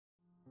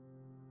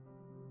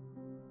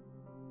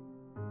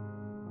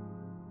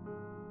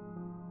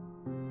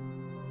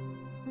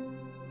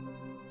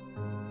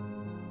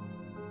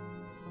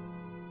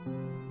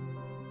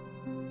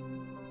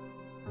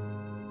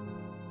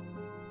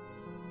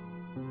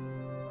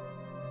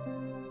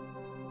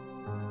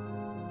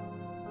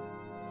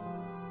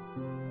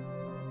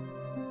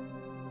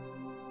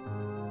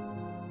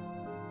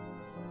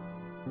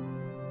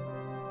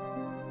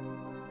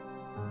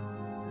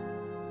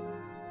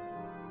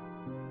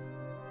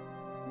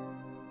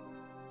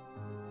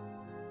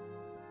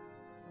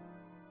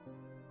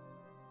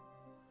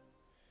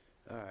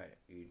Alright,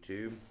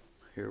 YouTube,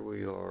 here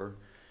we are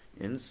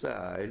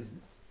inside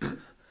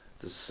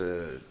this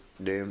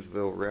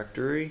Damsville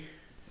rectory,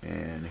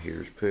 and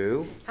here's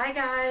Pooh. Hi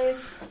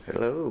guys.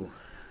 Hello.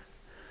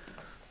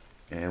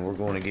 And we're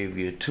going to give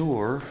you a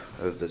tour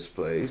of this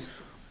place.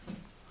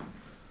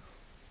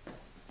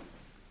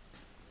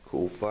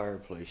 Cool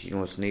fireplace. You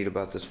know what's neat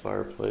about this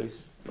fireplace?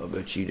 I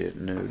bet you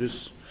didn't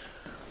notice.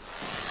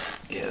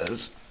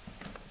 Yes.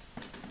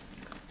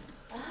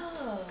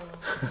 Oh,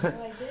 I did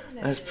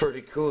notice. That's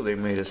pretty cool. They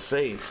made a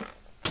safe.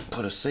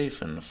 Put a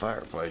safe in the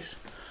fireplace.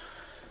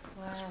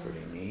 Wow. That's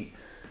pretty neat.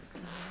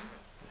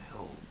 The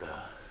old,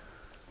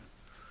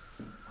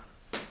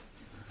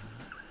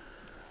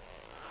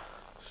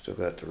 still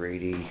got the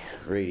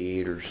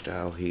radiator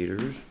style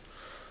heaters.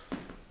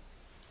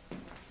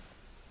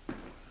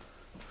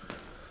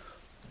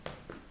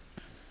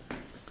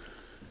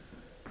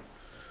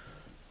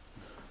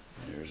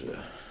 There's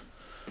a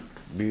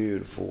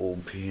beautiful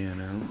old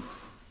piano.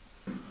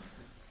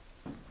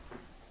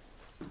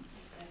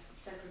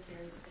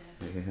 Secretary's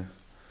desk. Yeah.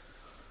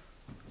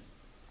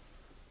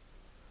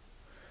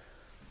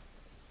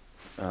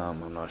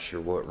 I'm not sure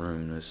what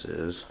room this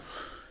is.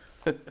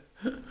 That's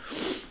a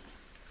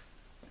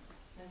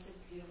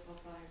beautiful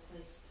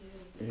fireplace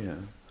too. Yeah.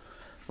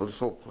 Well, this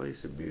whole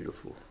place is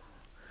beautiful.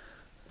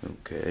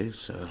 Okay,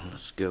 so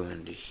let's go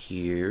into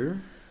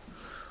here.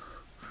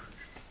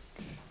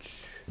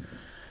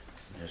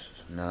 This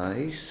is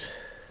nice.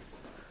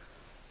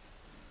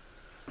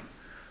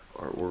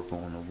 Artwork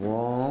on the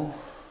wall.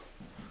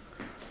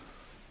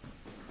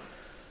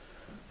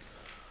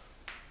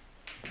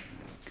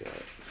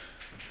 Got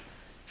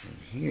in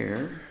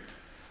here.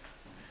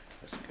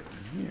 Let's go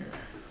in here.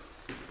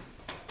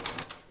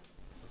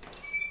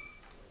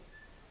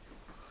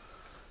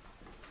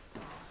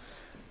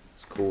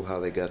 It's cool how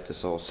they got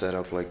this all set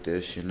up like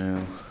this, you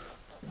know.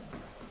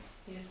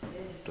 Yes, it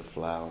is. The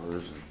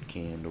flowers and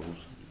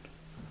candles.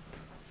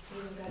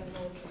 Even got a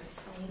little dry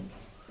sink.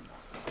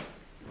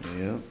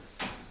 Yeah.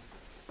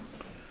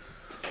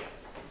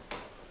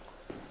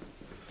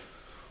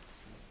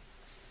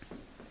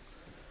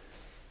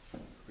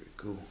 Pretty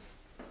cool.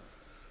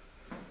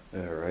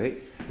 All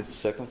right, hit the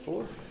second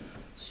floor.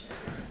 Sure.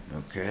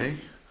 Okay.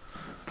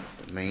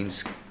 The main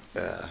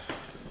stair.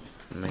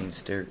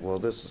 Well,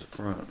 this is the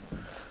front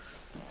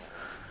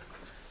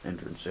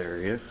entrance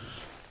area.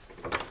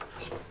 And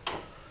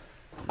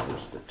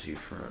there's the two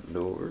front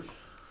doors.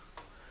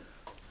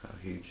 How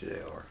huge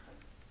they are.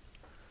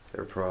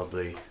 They're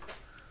probably,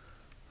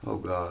 oh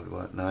God,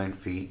 what, 9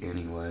 feet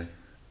anyway.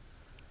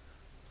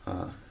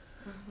 Huh?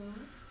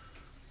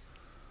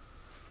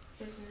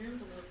 There's an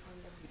envelope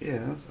on them.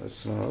 Yeah,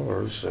 that's not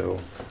ours, so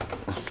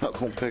I'm not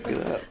gonna pick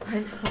it up. I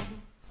know.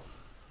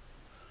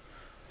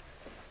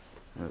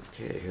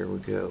 Okay, here we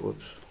go.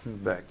 Whoops, let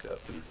me back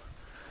up and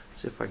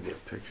see if I can get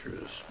a picture of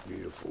this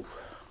beautiful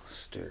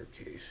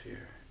staircase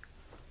here.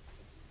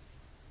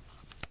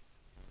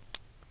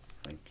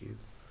 Thank you.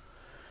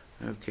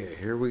 Okay,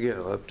 here we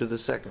go, up to the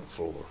second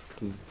floor.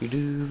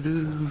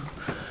 Doo-doo-doo.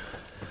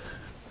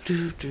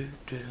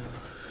 Doo-doo-doo.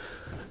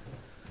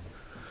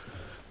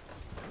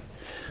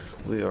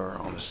 We are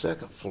on the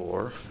second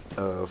floor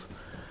of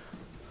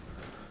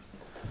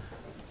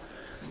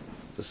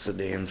the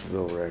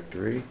Seadamsville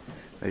rectory.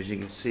 As you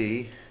can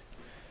see,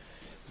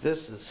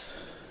 this is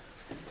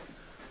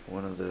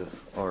one of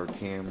our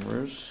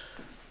cameras.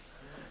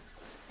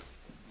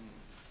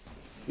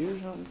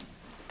 Here's something.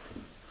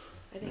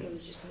 I think it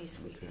was just me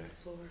sweeping Okay. the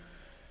floor.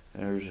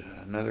 There's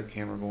another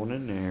camera going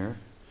in there.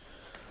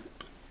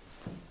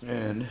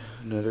 And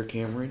another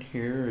camera in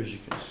here. As you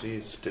can see,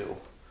 it's still,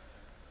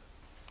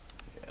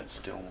 yeah, it's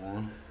still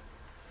on.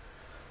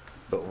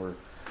 But we're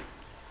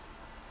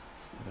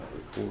not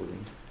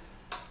recording.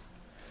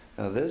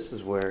 Now this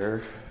is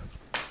where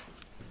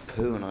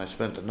Pooh and I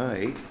spent the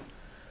night.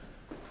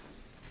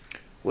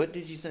 What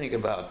did you think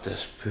about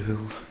this,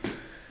 Pooh?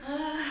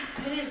 I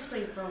didn't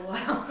sleep for a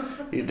while.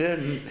 You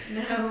didn't?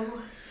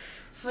 No.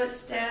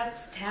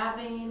 Footsteps,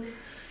 tapping,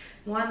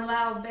 one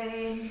loud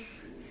bang.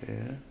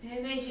 Yeah.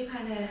 It made you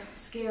kind of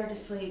scared to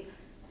sleep.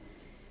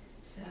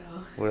 So.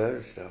 What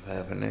other stuff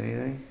happened?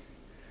 Anything?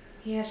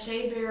 Yeah,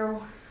 Shea Bear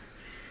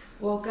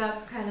woke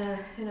up kind of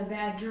in a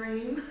bad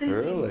dream.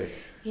 Really?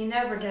 He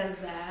never does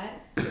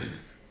that.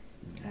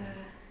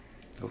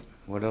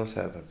 What else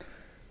happened?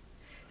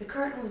 The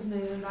curtain was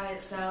moving by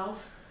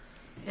itself.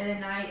 And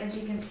at night, as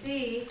you can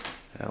see,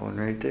 That one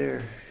right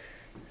there.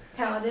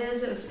 how it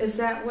is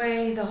that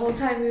way the whole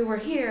time we were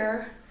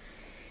here.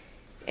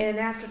 And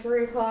after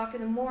 3 o'clock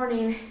in the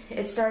morning,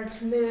 it started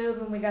to move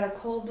and we got a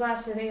cold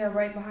blast of air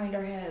right behind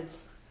our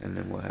heads. And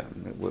then what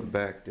happened? It went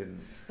back,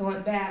 didn't It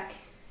went back.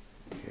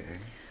 Okay.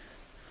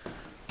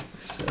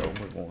 So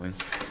we're going.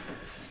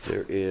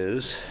 There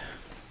is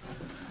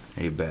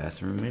a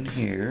bathroom in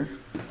here,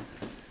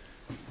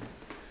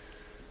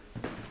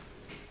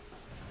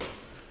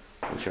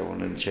 which I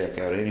wanted to check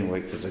out anyway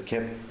because we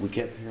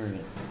kept hearing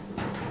it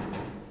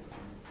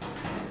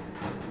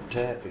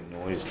tapping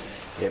noise.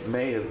 It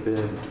may have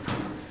been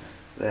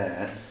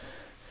that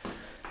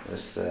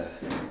this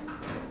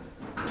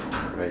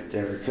right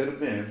there. It could have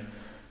been,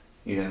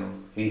 you know,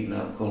 heating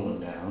up, cooling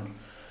down.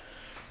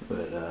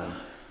 But,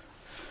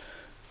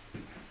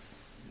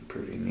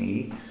 pretty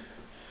neat.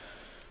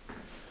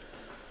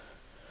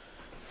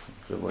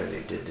 The way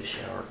they did the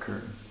shower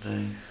curtain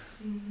thing.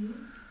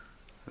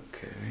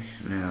 Okay,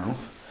 now,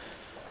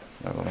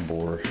 I'm not gonna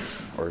bore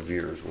our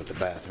viewers with the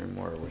bathroom,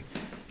 were we?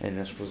 And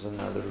this was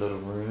another little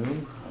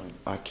room.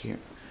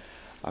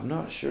 I'm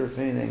not sure if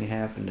anything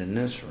happened in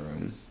this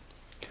room,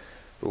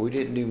 but we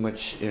didn't do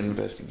much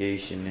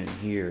investigation in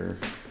here.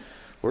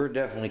 We're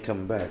definitely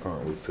coming back,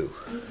 aren't we, Pooh?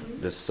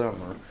 This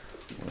summer,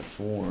 when it's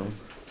warm.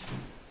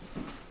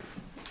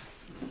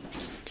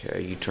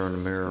 Okay, you turned the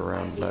mirror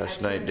around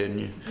last night, didn't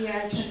you?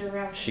 Yeah, I turned it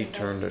around. She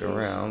turned it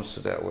around,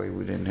 so that way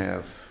we didn't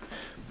have,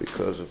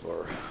 because of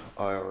our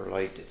IR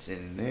light that's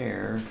in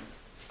there.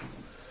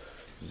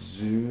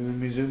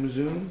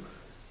 Zoom.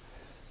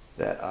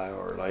 That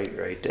IR light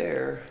right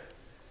there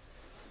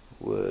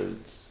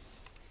was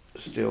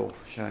still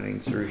shining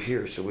through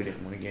here, so we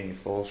didn't want to get any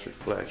false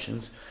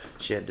reflections.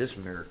 She had this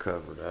mirror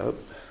covered up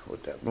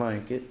with that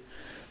blanket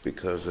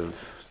because of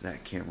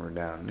that camera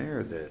down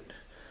there that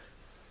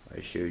I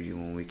showed you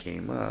when we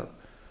came up.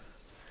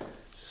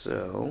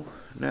 So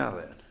now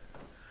then,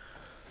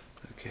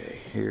 okay,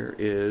 here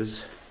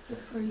is,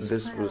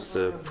 this was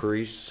the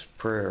priest's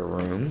prayer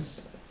room.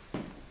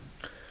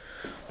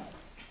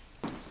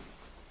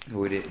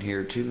 We didn't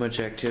hear too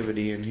much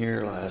activity in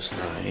here last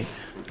night.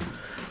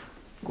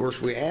 Of course,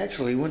 we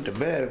actually went to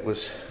bed. It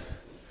was,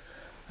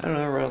 I don't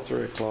know, around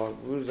 3 o'clock.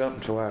 We was up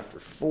until after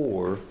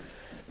 4,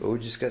 but we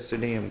just got so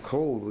damn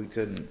cold we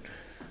couldn't.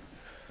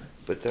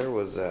 But there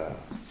was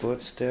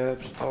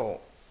footsteps.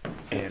 Oh,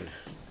 and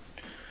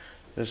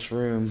this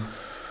room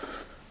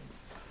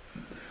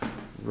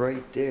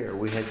right there,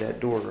 we had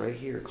that door right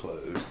here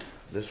closed.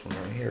 This one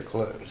right here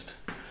closed.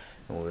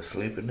 And we were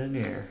sleeping in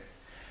here.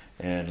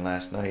 And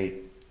last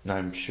night,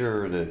 I'm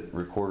sure the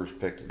recorders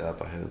picked it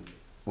up. I hope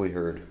we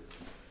heard.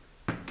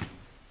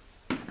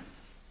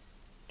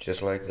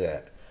 Just like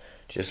that.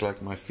 Just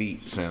like my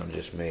feet sound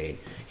just made.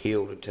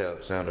 Heel to toe,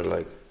 it sounded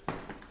like.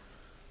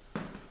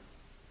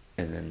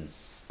 And then,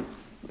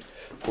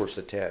 of course,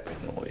 the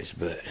tapping noise,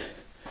 but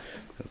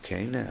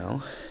okay,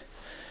 now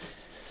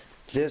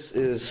this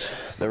is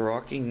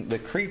the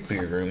creepy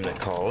room, they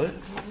call it,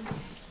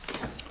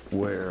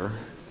 where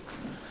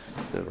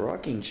the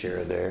rocking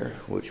chair there,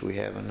 which we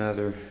have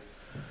another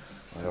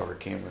IR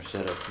camera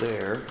set up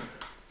there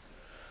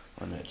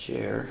on that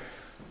chair,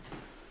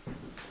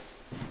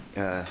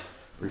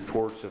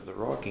 reports of the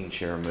rocking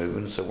chair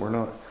moving, so we're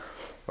not.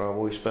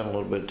 We spent a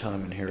little bit of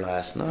time in here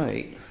last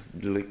night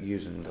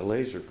using the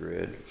laser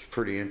grid. It was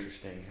pretty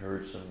interesting.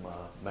 Heard some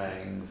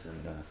bangs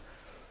and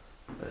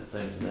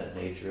things of that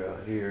nature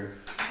out here.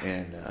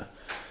 And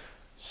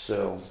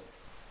so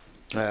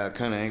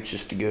kind of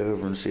anxious to go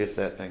over and see if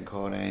that thing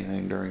caught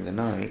anything during the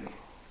night.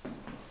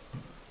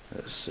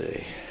 Let's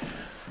see.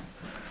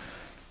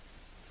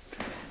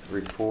 The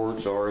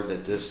reports are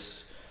that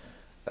this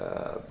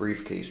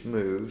briefcase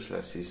moves.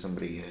 I see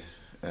somebody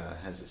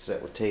has it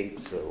set with tape,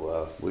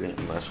 so we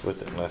didn't mess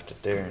with it and left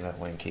it there, and that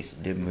way in case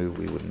it did move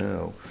we would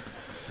know.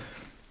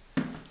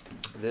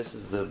 This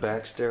is the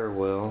back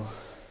stairwell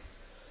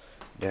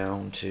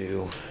down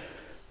to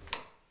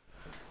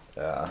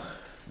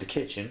the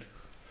kitchen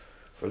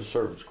for the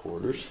servants'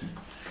 quarters,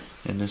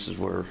 and this is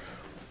where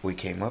we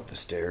came up the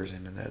stairs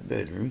into that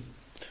bedroom.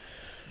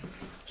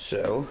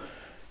 So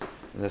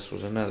this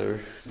was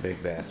another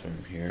big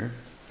bathroom here.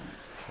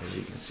 As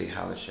you can see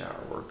how the shower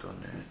worked on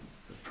that.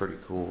 It's pretty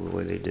cool the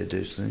way they did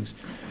those things.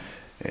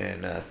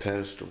 And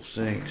pedestal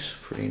sinks,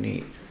 pretty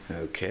neat.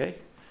 Okay,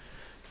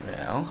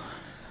 now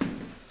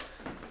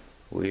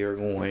we are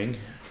going,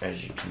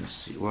 as you can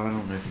see, well, I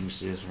don't know if you can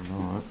see this or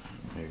not.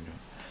 There you go.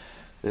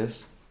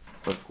 This,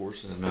 of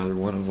course, is another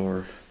one of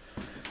our.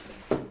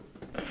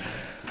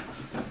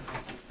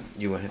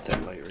 You want to hit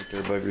that light right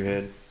there above your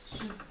head?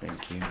 Sure.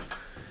 Thank you.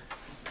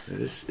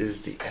 This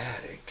is the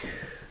attic.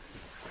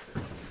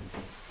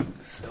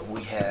 So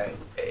we had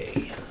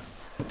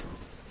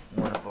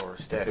one of our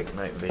static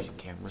night vision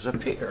cameras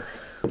up here.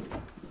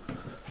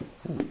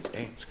 Ooh,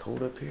 damn, it's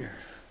cold up here.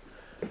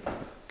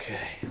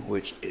 Okay,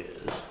 which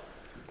is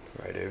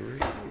right over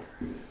here.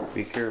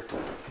 Be careful.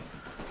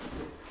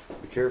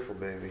 Be careful,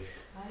 baby.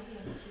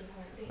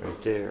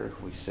 Right there,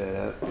 we set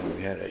up and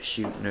we had it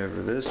shooting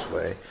over this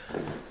way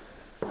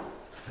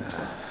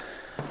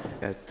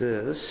at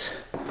this.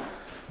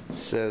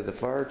 So the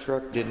fire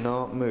truck did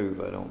not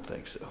move. I don't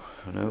think so.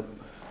 Nope.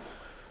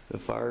 The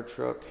fire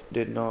truck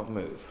did not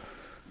move.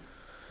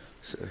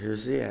 So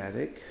here's the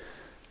attic.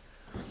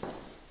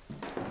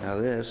 Now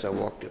this, I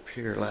walked up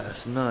here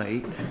last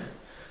night.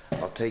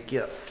 I'll take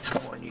you up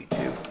on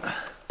YouTube.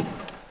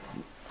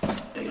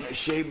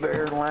 Shea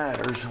Bear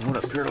ladders. I went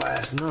up here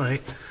last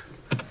night,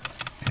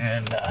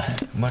 and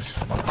much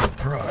to my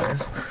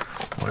surprise,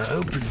 when I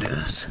opened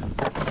this,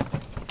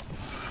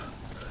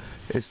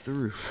 it's the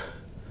roof.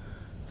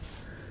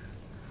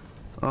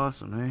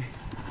 Awesome, eh?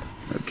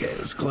 Okay,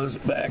 let's close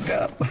it back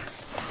up.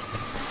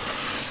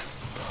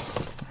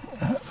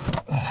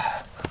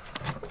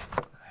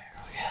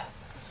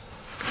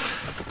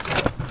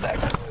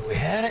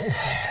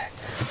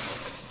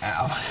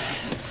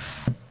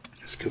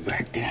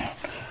 Yeah.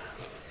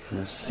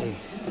 Let's see.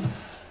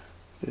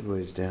 Good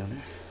ways down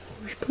there.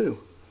 Where's Pooh?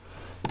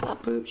 Hi,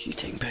 Pooh. She's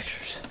taking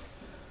pictures.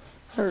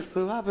 There's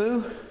Pooh. Hi,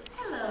 Pooh.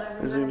 Hello,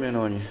 everybody. Zoom in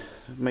on you.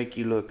 Make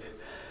you look.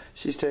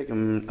 She's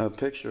taking a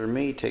picture of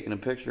me, taking a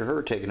picture of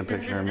her, taking a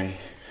picture of me.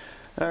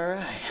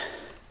 Alright.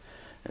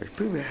 There's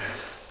Pooh Bear.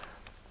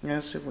 Yeah,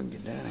 let's see if we can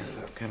get down here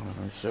without killing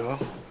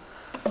herself.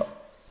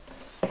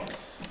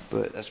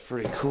 But that's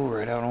pretty cool,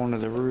 right out onto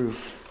the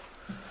roof.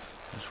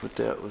 That's what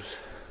that was.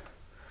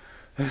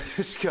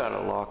 It's got a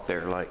lock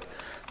there, like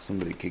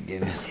somebody could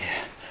get in.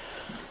 Yeah.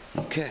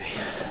 Okay.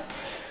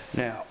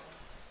 Now,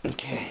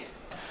 okay.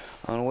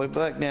 On the way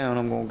back down,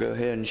 I'm gonna go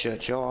ahead and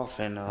shut you off,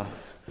 and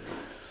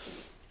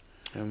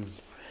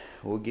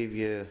we'll give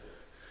you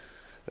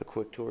a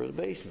quick tour of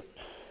the basement.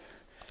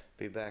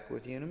 Be back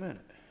with you in a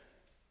minute.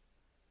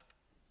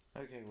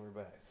 Okay, we're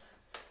back.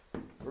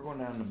 We're going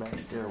down the back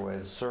stairway,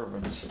 the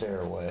servant's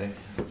stairway,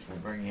 which will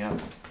bring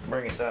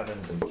us out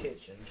into the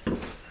kitchen.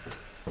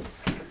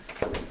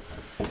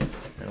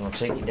 And I'll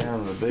take you down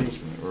to the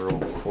basement real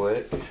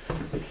quick.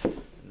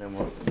 And then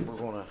we're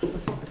going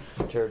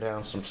to tear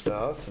down some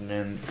stuff and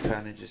then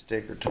kind of just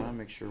take our time,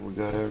 make sure we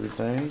got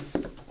everything.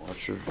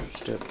 Watch your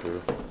step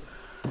through.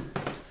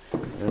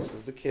 This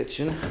is the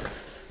kitchen.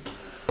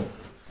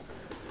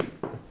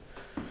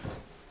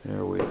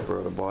 There we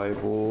brought a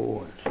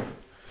Bible and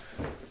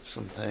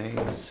some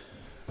things.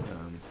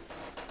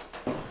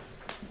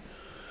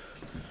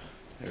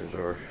 There's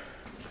our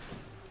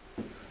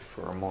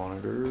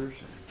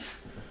monitors.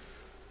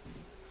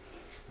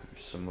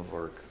 There's some of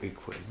our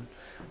equipment.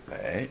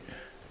 Alright.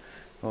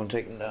 I'm gonna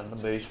take them down to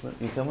the basement.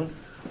 You coming?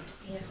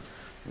 Yeah.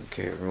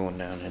 Okay, we're going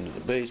down into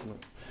the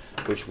basement,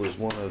 which was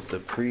one of the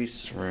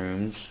priest's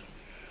rooms.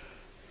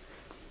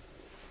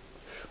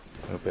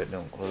 Hope that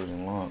don't close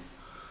and lock.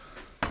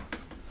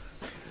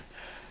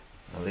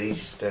 Now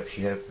these steps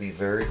you have to be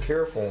very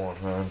careful on,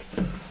 hon.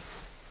 Okay.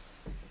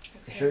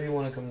 You sure you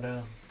want to come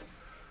down?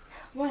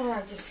 Why don't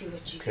I just see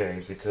what you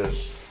Okay,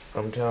 because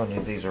I'm telling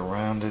you, these are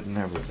rounded and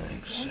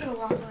everything. I'm gonna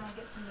walk around and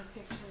get some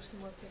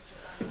more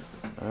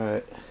pictures.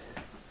 Alright.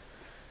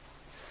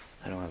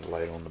 I don't have a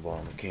light on the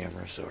bottom of the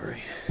camera,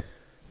 sorry.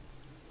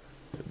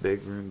 The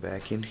big room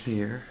back in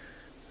here.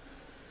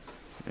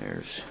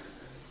 There's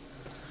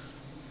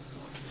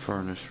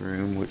furnace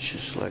room, which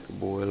is like a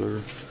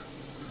boiler.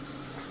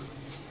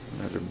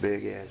 Another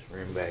big ass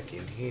room back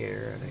in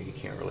here. I know you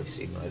can't really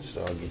see much,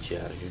 so I'll get you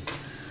out of here.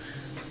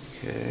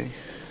 Okay.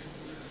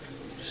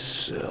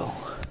 So,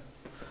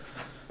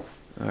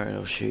 alright,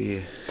 I'll show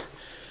you.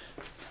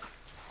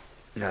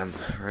 I'm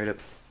right up.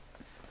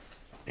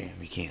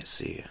 Damn, you can't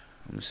see it.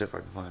 Let me see if I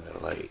can find a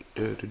light. I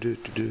don't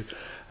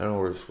know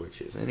where the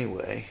switch is.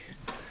 Anyway,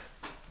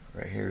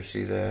 right here,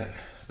 see that?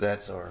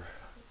 That's our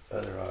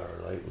other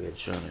light we had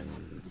shown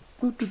in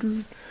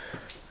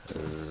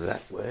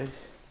that way.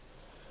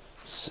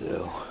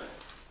 So,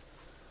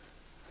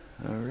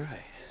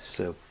 alright.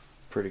 So,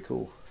 pretty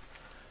cool.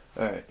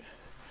 Alright.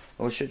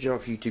 I'll shut you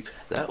off YouTube.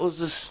 That was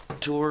this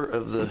tour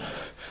of the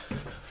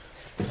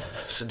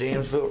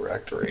Seadamsville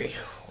rectory,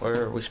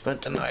 where we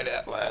spent the night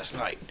at last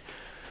night.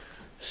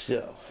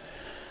 So,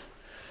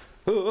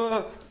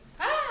 alright,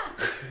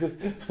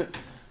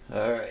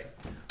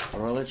 I'm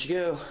gonna let you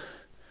go.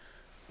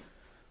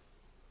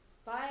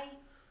 Bye.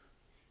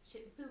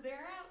 Pooh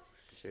Bear out.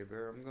 Say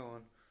Bear, I'm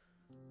going.